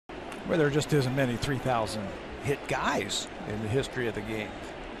where there just isn't many 3,000 hit guys in the history of the game.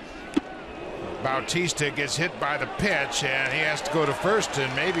 Bautista gets hit by the pitch, and he has to go to first,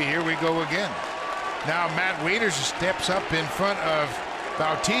 and maybe here we go again. Now Matt Wieters steps up in front of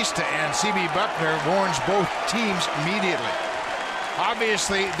Bautista, and C.B. Buckner warns both teams immediately.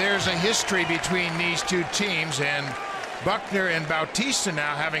 Obviously, there's a history between these two teams, and Buckner and Bautista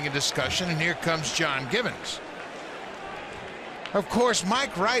now having a discussion, and here comes John Gibbons. Of course,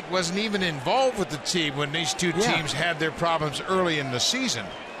 Mike Wright wasn't even involved with the team when these two teams had their problems early in the season.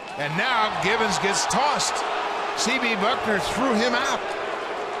 And now Gibbons gets tossed. C.B. Buckner threw him out.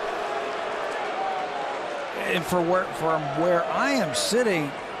 And from where I am sitting,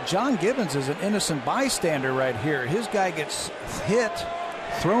 John Gibbons is an innocent bystander right here. His guy gets hit,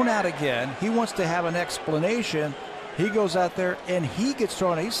 thrown out again. He wants to have an explanation. He goes out there and he gets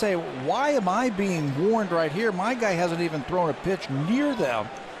thrown out. He's saying, why am I being warned right here? My guy hasn't even thrown a pitch near them.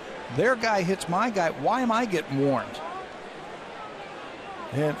 Their guy hits my guy. Why am I getting warned?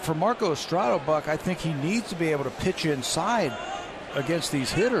 And for Marco Estrada, Buck, I think he needs to be able to pitch inside against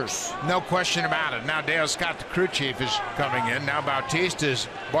these hitters. No question about it. Now Dale Scott, the crew chief, is coming in. Now Bautista is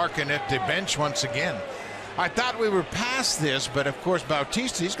barking at the bench once again. I thought we were past this, but of course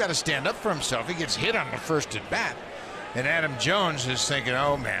Bautista, he's got to stand up for himself. He gets hit on the first at bat. And Adam Jones is thinking,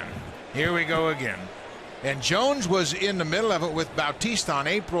 oh man, here we go again. And Jones was in the middle of it with Bautista on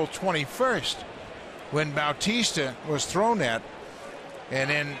April 21st when Bautista was thrown at. And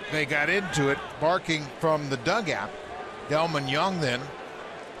then they got into it, barking from the dugout. Delman Young then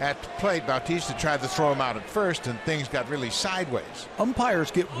at the plate. Bautista tried to throw him out at first, and things got really sideways. Umpires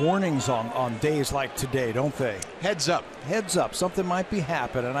get warnings on days like today, don't they? Heads up. Heads up. Something might be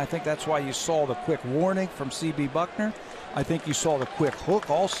happening, and I think that's why you saw the quick warning from C.B. Buckner. I think you saw the quick hook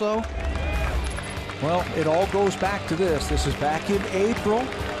also. Well, it all goes back to this. This is back in April.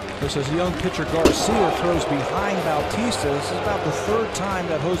 This is young pitcher Garcia throws behind Bautista. This is about the third time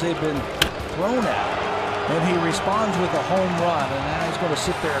that Jose been thrown at. And he responds with a home run. And now he's going to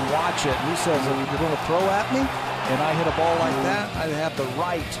sit there and watch it. And he says, if you're going to throw at me and I hit a ball like that, I have the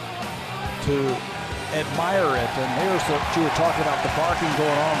right to admire it. And there's what you were talking about, the barking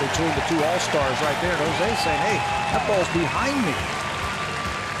going on between the two all-stars right there. And Jose saying, hey, that ball's behind me.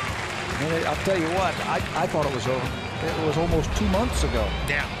 And I'll tell you what, I thought it was over. It was almost 2 months ago.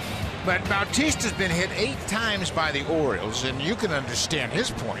 Yeah. But Bautista's been hit 8 times by the Orioles, and you can understand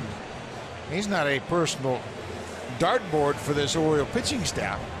his point. He's not a personal dartboard for this Oriole pitching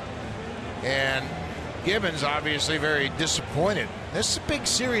staff. And Gibbons obviously very disappointed. This is a big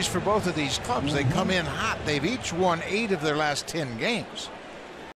series for both of these clubs. They come in hot. They've each won 8 of their last 10 games.